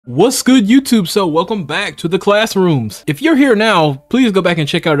What's good, YouTube? So welcome back to the classrooms. If you're here now, please go back and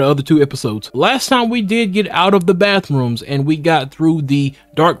check out the other two episodes. Last time we did get out of the bathrooms and we got through the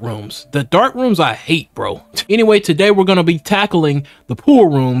dark rooms. The dark rooms I hate, bro. Anyway, today we're going to be tackling the pool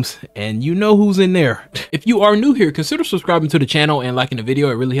rooms, and you know who's in there. If you are new here, consider subscribing to the channel and liking the video.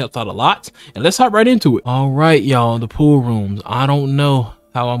 It really helps out a lot. And let's hop right into it. All right, y'all, the pool rooms. I don't know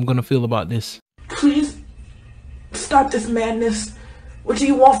how I'm going to feel about this. Please stop this madness. What do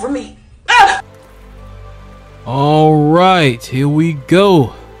you want from me? Ah! All right, here we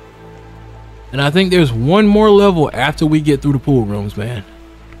go. And I think there's one more level after we get through the pool rooms, man.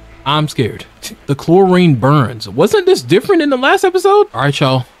 I'm scared. The chlorine burns. Wasn't this different in the last episode? All right,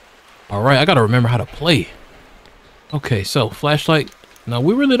 y'all. All right, I got to remember how to play. Okay, so flashlight. No,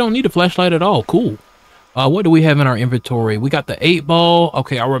 we really don't need a flashlight at all. Cool. What do we have in our inventory? We got the 8-ball.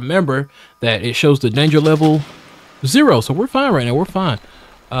 Okay, I remember that it shows the danger level 0, so we're fine right now. We're fine.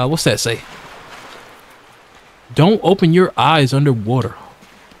 What's that say? Don't open your eyes underwater.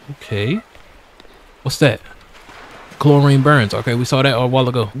 Okay. What's that? Chlorine burns. Okay, we saw that a while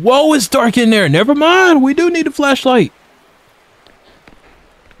ago. Whoa, it's dark in there. Never mind. We do need a flashlight.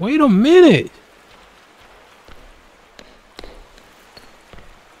 Wait a minute.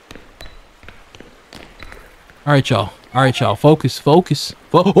 All right, y'all. All right, y'all. Focus, focus.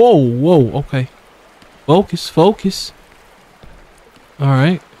 Whoa, whoa. Okay. Focus, focus. All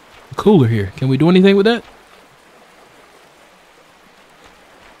right. Cooler here. Can we do anything with that?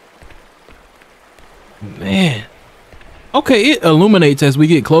 Man. Okay, it illuminates as we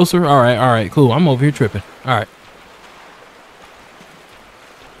get closer. All right, cool. I'm over here tripping. All right.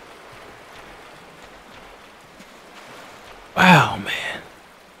 Wow, man.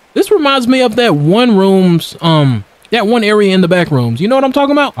 This reminds me of that one room's, that one area in the back rooms. You know what I'm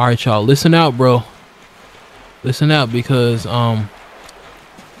talking about? All right, y'all. Listen out, bro. Listen out, because we're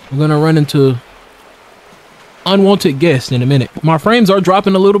gonna run into unwanted guests in a minute. My frames are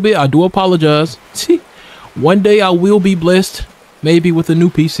dropping a little bit. I do apologize. See, one day I will be blessed, maybe with a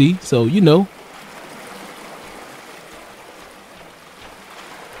new PC, so you know.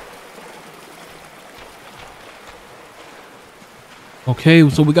 Okay,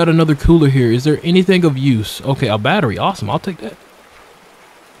 so we got another cooler here. Is there anything of use? Okay, a battery. Awesome, I'll take that.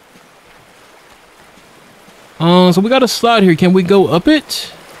 So we got a slide here. Can we go up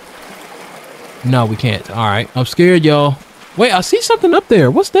it? No, we can't. All right. I'm scared, y'all. Wait, I see something up there.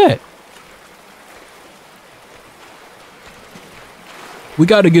 What's that? We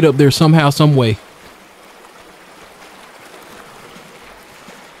got to get up there somehow, some way.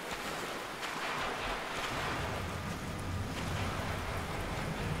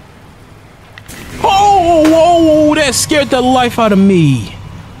 Oh, whoa, whoa, that scared the life out of me.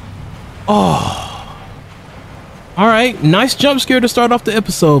 Oh. All right, nice jump scare to start off the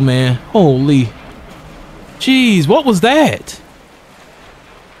episode, man. Holy. Jeez, what was that?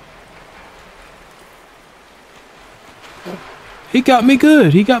 He got me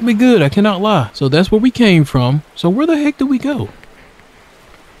good. He got me good. I cannot lie. So that's where we came from. So where the heck did we go?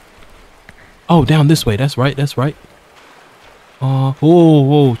 Oh, down this way. That's right. That's right. Whoa,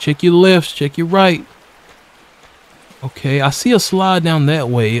 whoa. Check your left. Check your right. Okay, I see a slide down that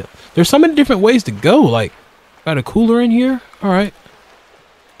way. There's so many different ways to go. Like, got a cooler in here? All right.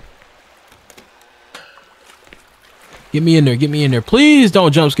 Get me in there. Get me in there. Please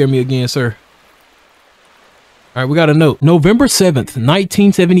don't jump scare me again, sir. All right, we got a note. November 7th,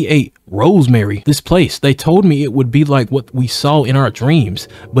 1978. Rosemary. This place. They told me it would be like what we saw in our dreams,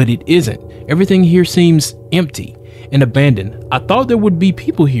 but it isn't. Everything here seems empty and abandoned. I thought there would be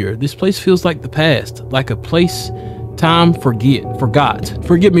people here. This place feels like the past, like a place time forgot.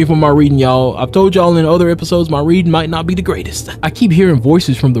 Forgive me for my reading, y'all. I've told y'all in other episodes my reading might not be the greatest. I keep hearing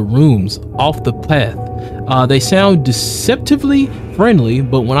voices from the rooms off the path. They sound deceptively friendly,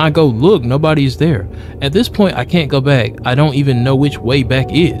 but when I go look, nobody's there. At this point, I can't go back. I don't even know which way back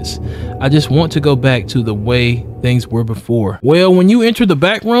is. I just want to go back to the way things were before. Well, when you enter the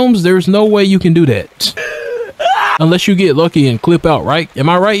back rooms, there's no way you can do that. Unless you get lucky and clip out, right? Am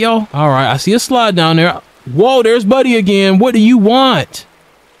I right, y'all? All right, I see a slide down there. Whoa, there's Buddy again. What do you want?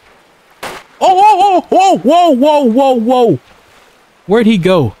 Oh, whoa, whoa, whoa, whoa, whoa, whoa. Where'd he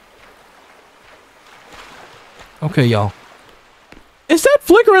go? Okay, y'all. Is that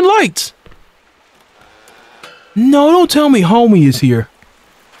flickering lights? No, don't tell me homie is here.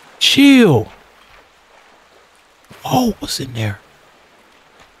 Chill. Oh, what's in there?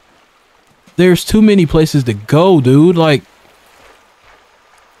 There's too many places to go, dude. Like,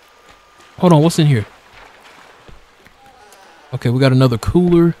 hold on, what's in here? Okay, we got another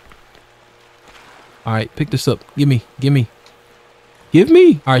cooler. All right, pick this up. Gimme. Give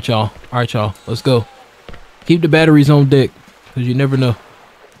me. All right, y'all. All right, y'all. Let's go. Keep the batteries on deck, because you never know.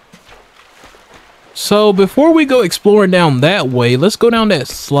 So before we go exploring down that way, let's go down that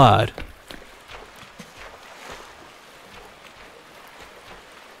slide.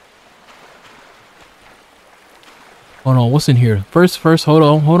 Hold on, what's in here? First, hold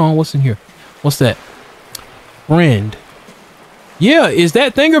on, what's in here? What's that? Friend. Yeah, is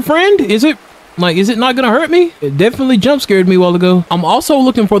that thing a friend? Is it not gonna hurt me? It definitely jump scared me a while ago. I'm also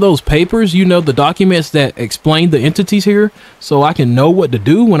looking for those papers, you know, the documents that explain the entities here, so I can know what to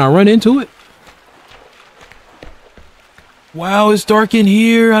do when I run into it. Wow, it's dark in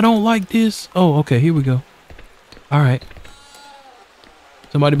here. I don't like this. Oh, okay, here we go. All right.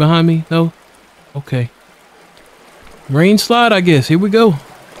 Somebody behind me? No? Okay. Rain slide, I guess. Here we go.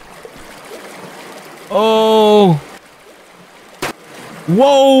 Oh.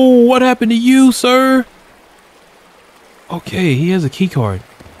 Whoa, what happened to you, sir? Okay, he has a key card.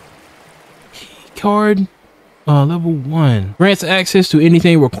 Key card, level 1. Grants access to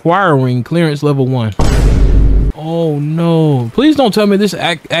anything requiring clearance level 1. Oh no. Please don't tell me this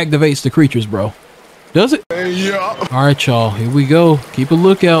activates the creatures, bro. Does it? Yeah. All right, y'all. Here we go. Keep a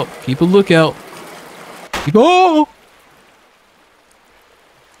lookout. Keep a lookout. Oh!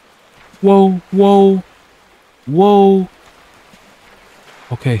 Whoa, whoa, whoa.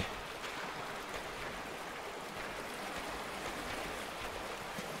 Okay.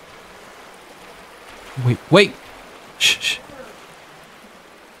 Wait. Shh.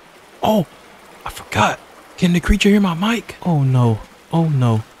 Oh, I forgot. Can the creature hear my mic? Oh no. Oh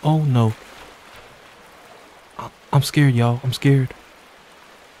no. Oh no. I'm scared, y'all. I'm scared.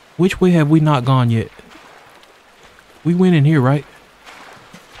 Which way have we not gone yet? We went in here, right?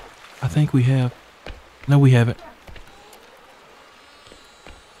 I think we have. No, we haven't.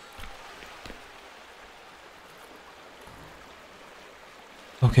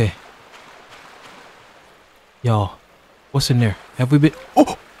 Okay. Y'all, what's in there? Have we been...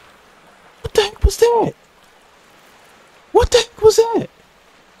 Oh! What the heck was that? What the heck was that?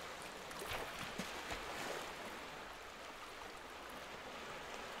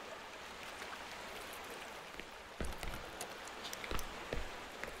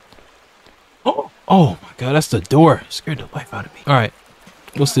 Oh my god, that's the door. Scared the life out of me. All right,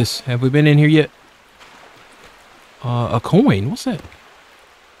 what's this? Have we been in here yet? A coin. What's that?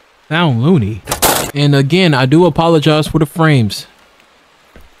 Sound loony. And again, I do apologize for the frames.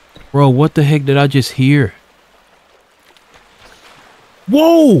 Bro, what the heck did I just hear?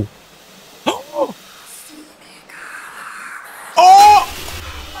 Whoa! Oh! Oh!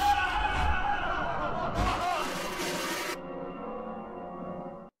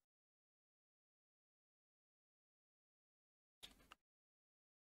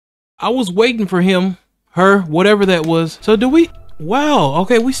 I was waiting for him, her, whatever that was. So do we... Wow,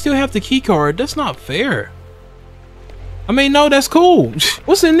 okay, we still have the key card. That's not fair. I mean, no, that's cool.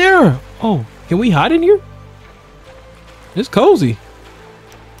 What's in there? Oh, can we hide in here? It's cozy.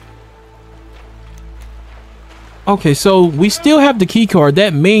 Okay, so we still have the key card.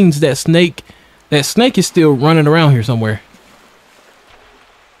 That means that snake is still running around here somewhere.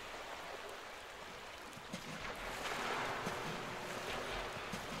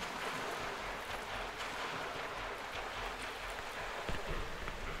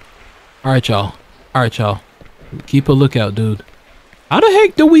 All right, y'all. All right, y'all. Keep a lookout, dude. How the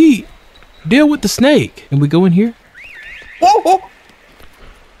heck do we deal with the snake? Can we go in here? Whoa, whoa.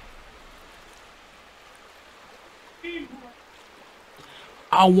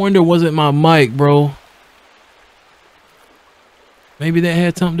 I wonder, was it my mic, bro? Maybe that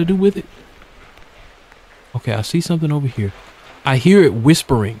had something to do with it. Okay, I see something over here. I hear it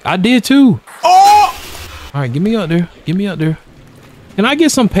whispering. I did too. Oh! All right, get me out there. Get me out there. Can I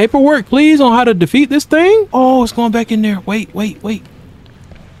get some paperwork, please, on how to defeat this thing? Oh, it's going back in there. Wait.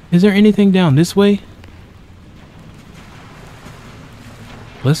 Is there anything down this way?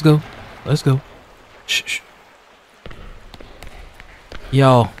 Let's go. Let's go. Shh.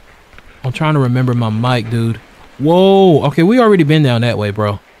 Y'all, I'm trying to remember my mic, dude. Whoa. Okay, we already been down that way,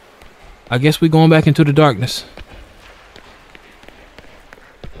 bro. I guess we going back into the darkness.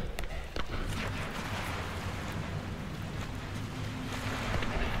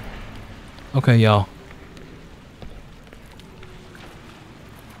 Okay, y'all.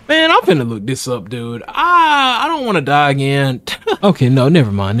 Man, I'm finna look this up, dude. I don't want to die again. Okay, no,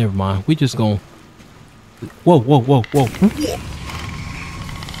 never mind. We just gon' Whoa.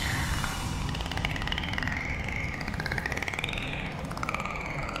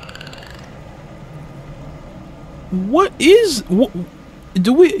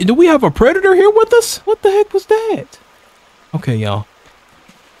 Do we have a predator here with us? What the heck was that? Okay, y'all.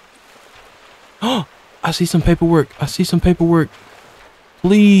 Oh, I see some paperwork. I see some paperwork.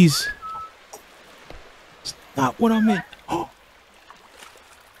 Please. It's not what I meant. Oh.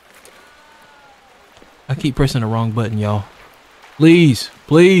 I keep pressing the wrong button, y'all. Please,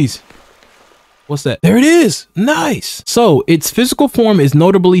 please. What's that? There it is. Nice. So its physical form is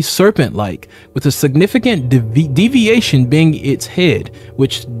notably serpent-like, with a significant deviation being its head,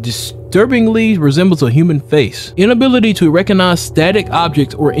 which disturbingly resembles a human face. Inability to recognize static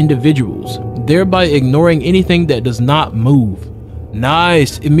objects or individuals, thereby ignoring anything that does not move.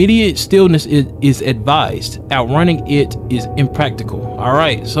 Nice. Immediate stillness is advised. Outrunning it is impractical. All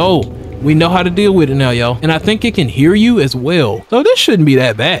right, so we know how to deal with it now, y'all. And I think it can hear you as well. So this shouldn't be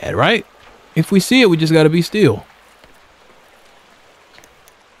that bad, right? If we see it, we just got to be still.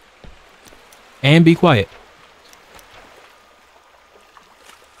 And be quiet.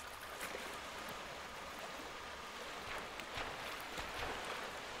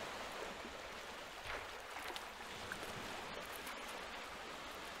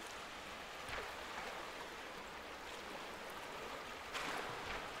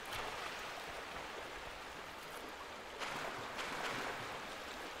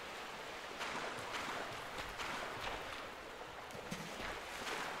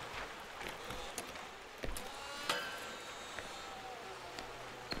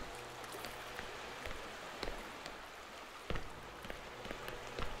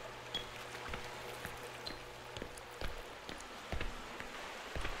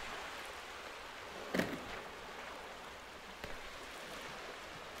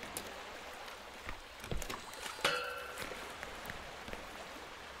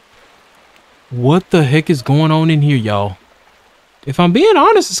 What the heck is going on in here, y'all? If I'm being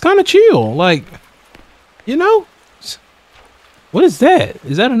honest, it's kind of chill. Like, you know, what is that?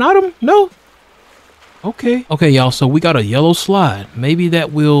 Is that an item? No. Okay. Okay, y'all. So we got a yellow slide. Maybe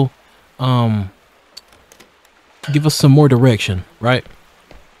that will, give us some more direction, right?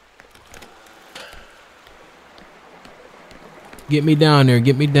 Get me down there.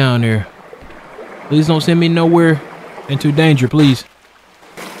 Get me down there. Please don't send me nowhere into danger, please.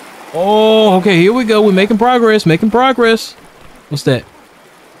 Oh, okay, here we go. We're making progress, making progress. What's that?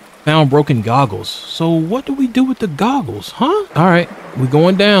 Found broken goggles. So what do we do with the goggles, huh? All right, we're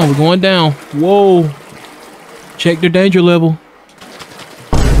going down, we're going down. Whoa. Check the danger level.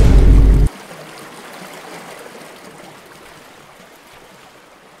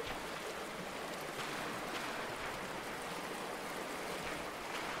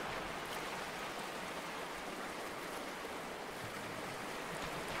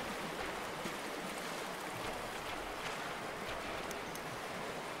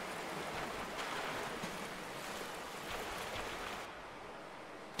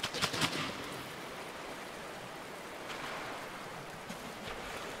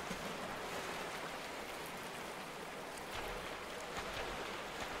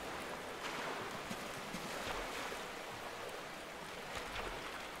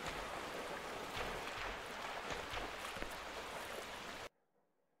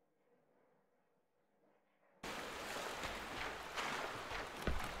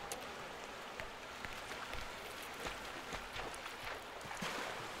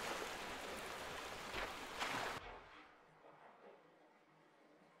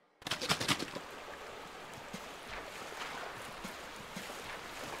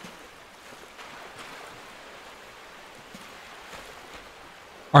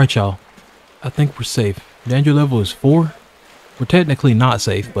 All right, y'all. I think we're safe. Danger level is 4. We're technically not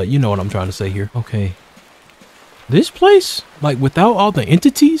safe, but you know what I'm trying to say here. Okay. This place, like without all the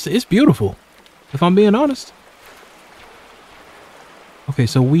entities, it's beautiful. If I'm being honest. Okay,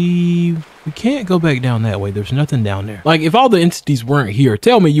 so we can't go back down that way. There's nothing down there. Like if all the entities weren't here,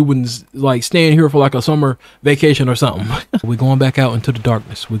 tell me you wouldn't like stay in here for like a summer vacation or something. We're going back out into the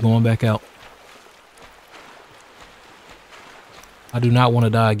darkness. We're going back out. I do not want to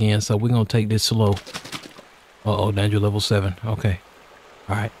die again, so we're going to take this slow. Uh-oh, danger level 7. Okay.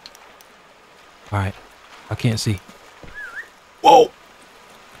 All right. All right. I can't see. Whoa!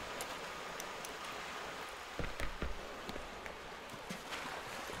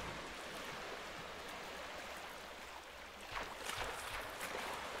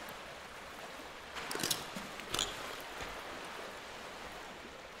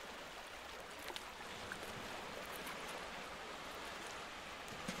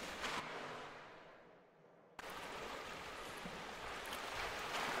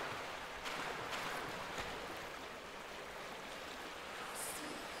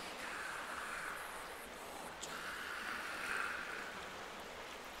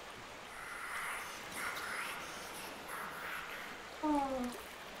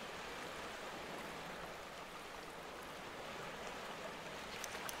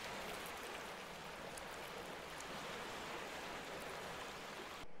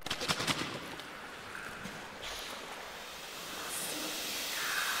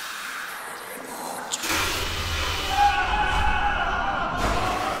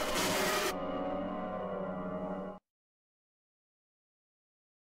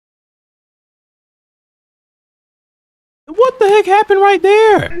 heck happened right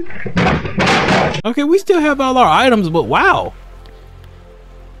there? Okay, we still have all our items, but wow.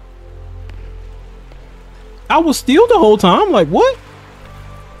 I was still the whole time. Like, what?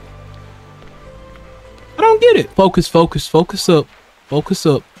 I don't get it. Focus, focus, focus up. Focus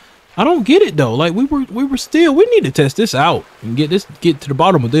up. I don't get it though. Like we were still, we need to test this out and get to the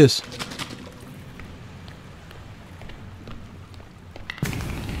bottom of this.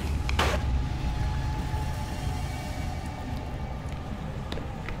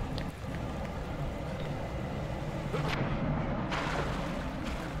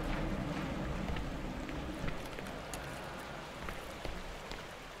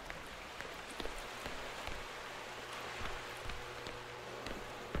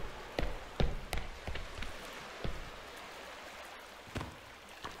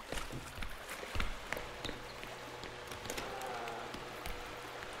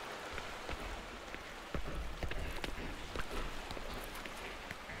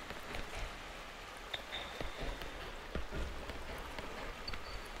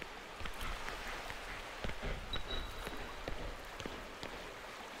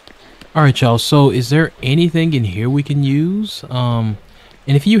 All right, y'all. So is there anything in here we can use? And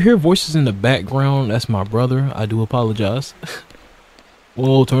if you hear voices in the background, that's my brother. I do apologize.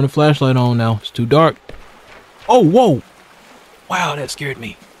 Whoa, turn the flashlight on now. It's too dark. Oh, whoa. Wow, that scared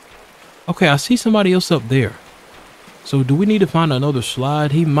me. Okay, I see somebody else up there. So do we need to find another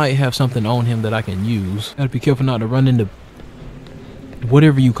slide? He might have something on him that I can use. Gotta be careful not to run into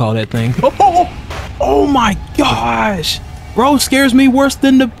whatever you call that thing. Oh my gosh. Bro scares me worse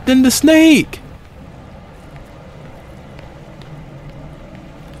than the snake.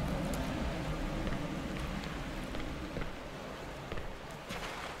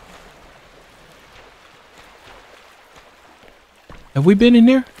 Have we been in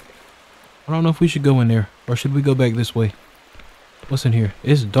there? I don't know if we should go in there or should we go back this way? What's in here?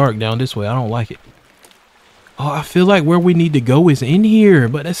 It's dark down this way. I don't like it. Oh, I feel like where we need to go is in here,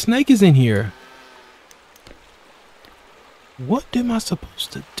 but that snake is in here. What am I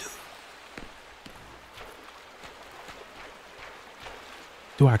supposed to do?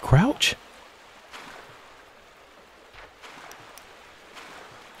 Do I crouch?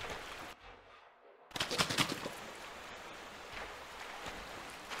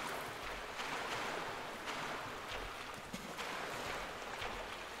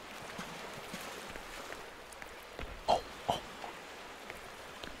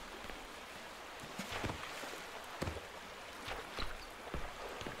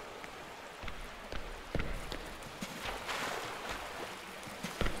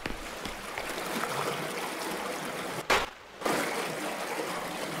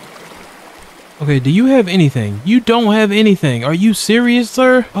 Okay, do you have anything? You don't have anything. Are you serious,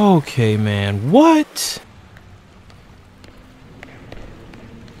 sir? Okay, man. What?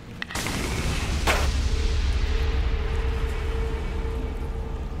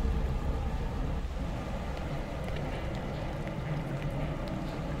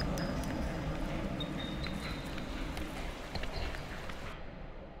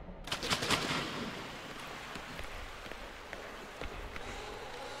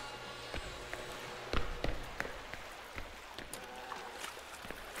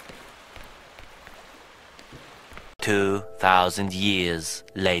 "2,000 years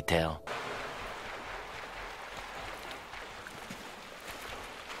later."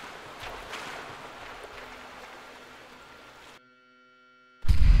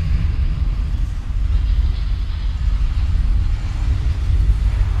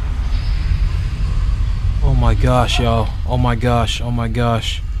 Oh my gosh, y'all. Oh my gosh. Oh my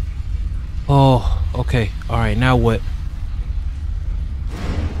gosh. Oh, okay. All right, now what?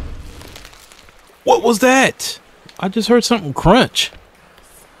 What was that? I just heard something crunch.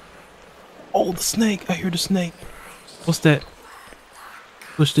 Oh, the snake. I hear the snake. What's that?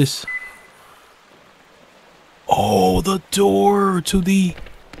 What's this? Oh, the door to the...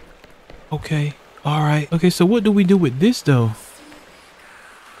 Okay. All right. Okay, so what do we do with this, though?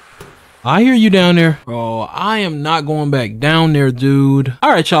 I hear you down there. Bro, I am not going back down there, dude.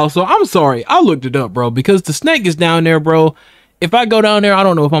 All right, y'all. So I'm sorry. I looked it up, bro, because the snake is down there, bro. If I go down there, I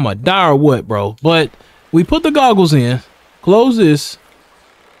don't know if I'm gonna die or what, bro. But we put the goggles in. Close this.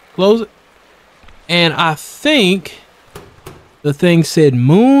 Close it. And I think the thing said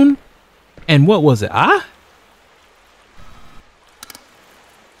moon. And what was it? I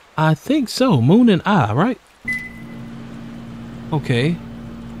think so. Moon and I, right? Okay.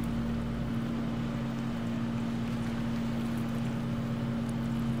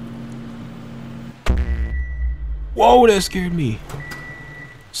 Whoa, that scared me.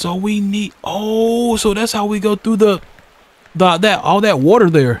 So we need... Oh, so that's how we go through the... all that water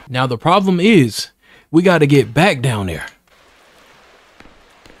there. Now the problem is we got to get back down there.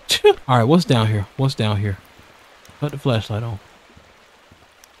 All right, what's down here? What's down here? Put the flashlight on.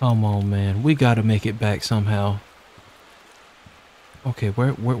 Come on, man. We got to make it back somehow. Okay,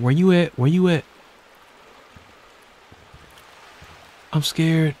 where you at? Where you at? I'm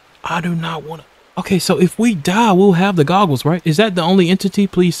scared. I do not want to. Okay, so if we die, we'll have the goggles, right? Is that the only entity?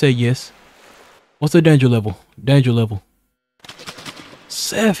 Please say yes. What's the danger level? Danger level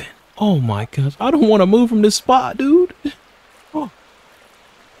 7. Oh my gosh. I don't want to move from this spot, dude. Oh.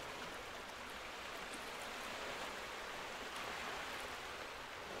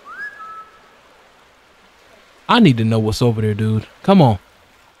 I need to know what's over there, dude. Come on.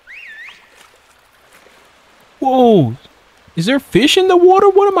 Whoa. Is there fish in the water?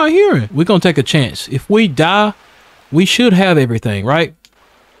 What am I hearing? We're going to take a chance. If we die, we should have everything, right?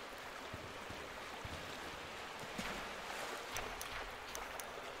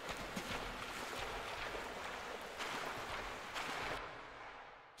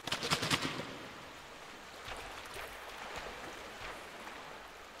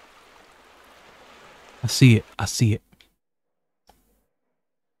 I see it. I see it.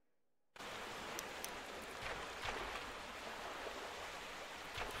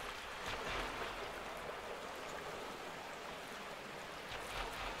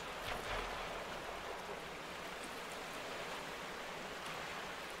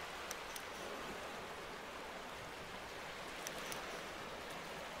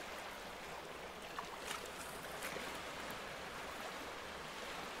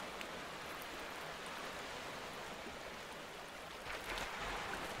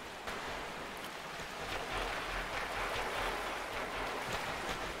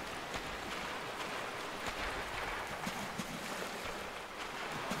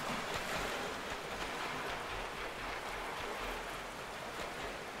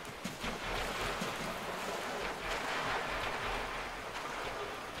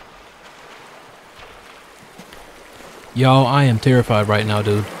 Y'all, I am terrified right now,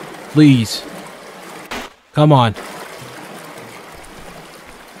 dude. Please. Come on.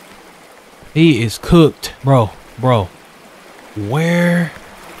 He is cooked. Bro. Where?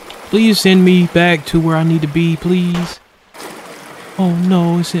 Please send me back to where I need to be, please. Oh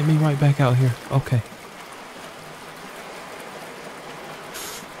no, it sent me right back out here. Okay.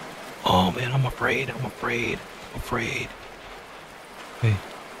 Oh man, I'm afraid. Okay.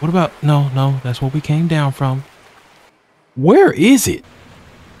 What about... No, that's where we came down from. Where is it?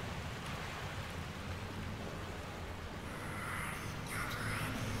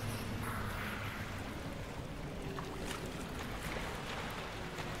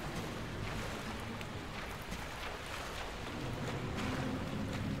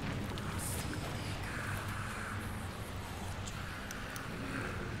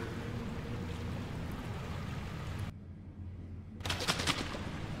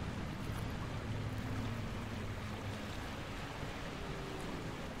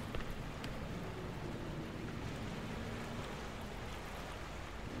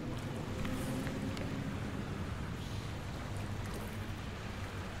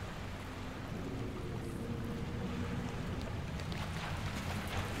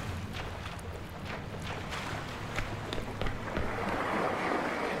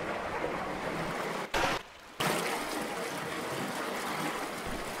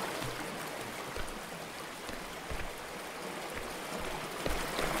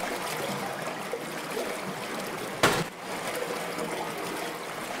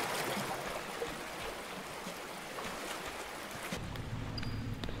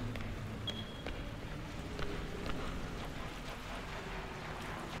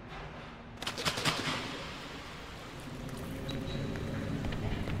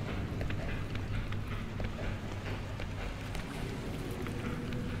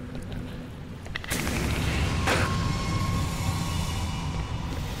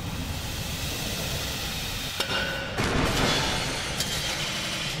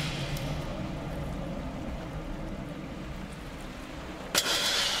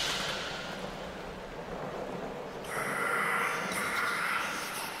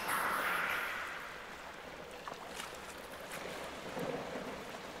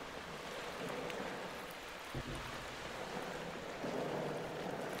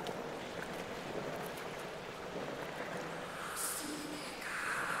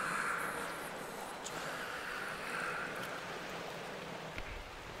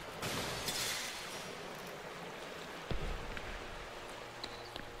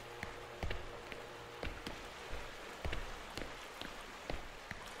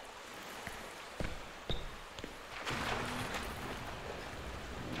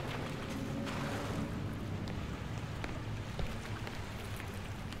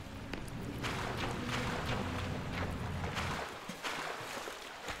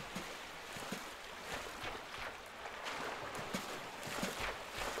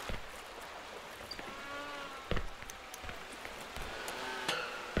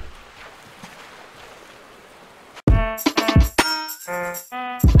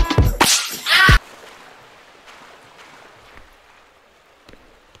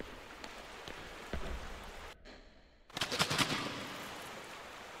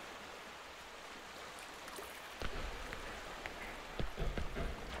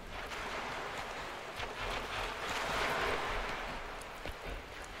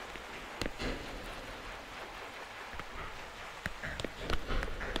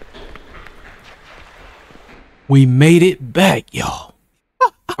 We made it back, y'all.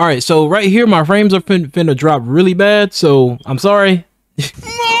 All right, so right here, my frames are finna drop really bad, so I'm sorry. Get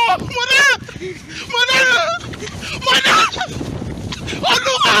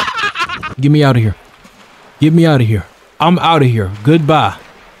me out of here. Get me out of here. I'm out of here. Goodbye.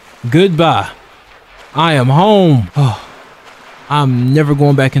 Goodbye. I am home. Oh, I'm never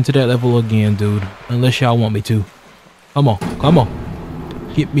going back into that level again, dude. Unless y'all want me to. Come on. Come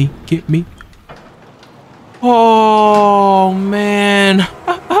on. Get me. Get me. Oh, man.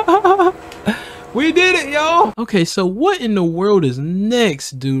 We did it, y'all. Okay, so what in the world is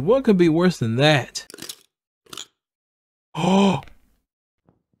next, dude? What could be worse than that? Oh.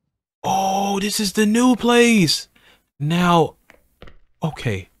 Oh, this is the new place. Now,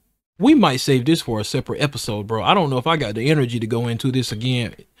 okay. We might save this for a separate episode, bro. I don't know if I got the energy to go into this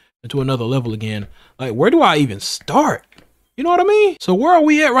again, into another level again. Like, where do I even start? You know what I mean? So where are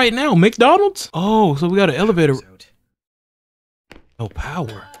we at right now? McDonald's? Oh, so we got an elevator. No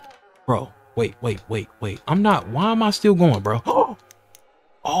power. Bro, wait. I'm not, why am I still going, bro? Oh,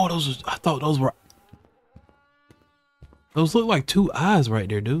 those, I thought those were, those look like two eyes right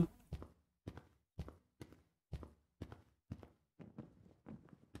there, dude.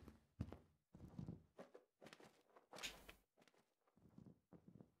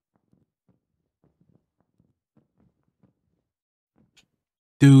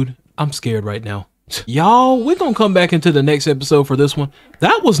 Dude, I'm scared right now. Y'all, we're gonna come back into the next episode for this one.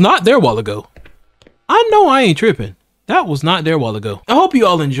 That was not there a while ago. I know I ain't tripping. That was not there a while ago. I hope you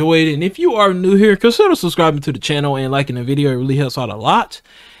all enjoyed it. And if you are new here, consider subscribing to the channel and liking the video. It really helps out a lot.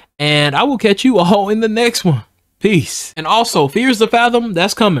 And I will catch you all in the next one. Peace. And also, Fears to Fathom,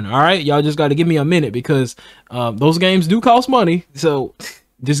 that's coming. All right, y'all just got to give me a minute because those games do cost money. So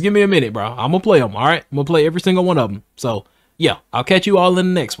just give me a minute, bro. I'm gonna play them. All right, I'm gonna play every single one of them. So yeah, I'll catch you all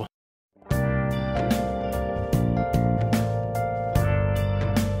in the next one.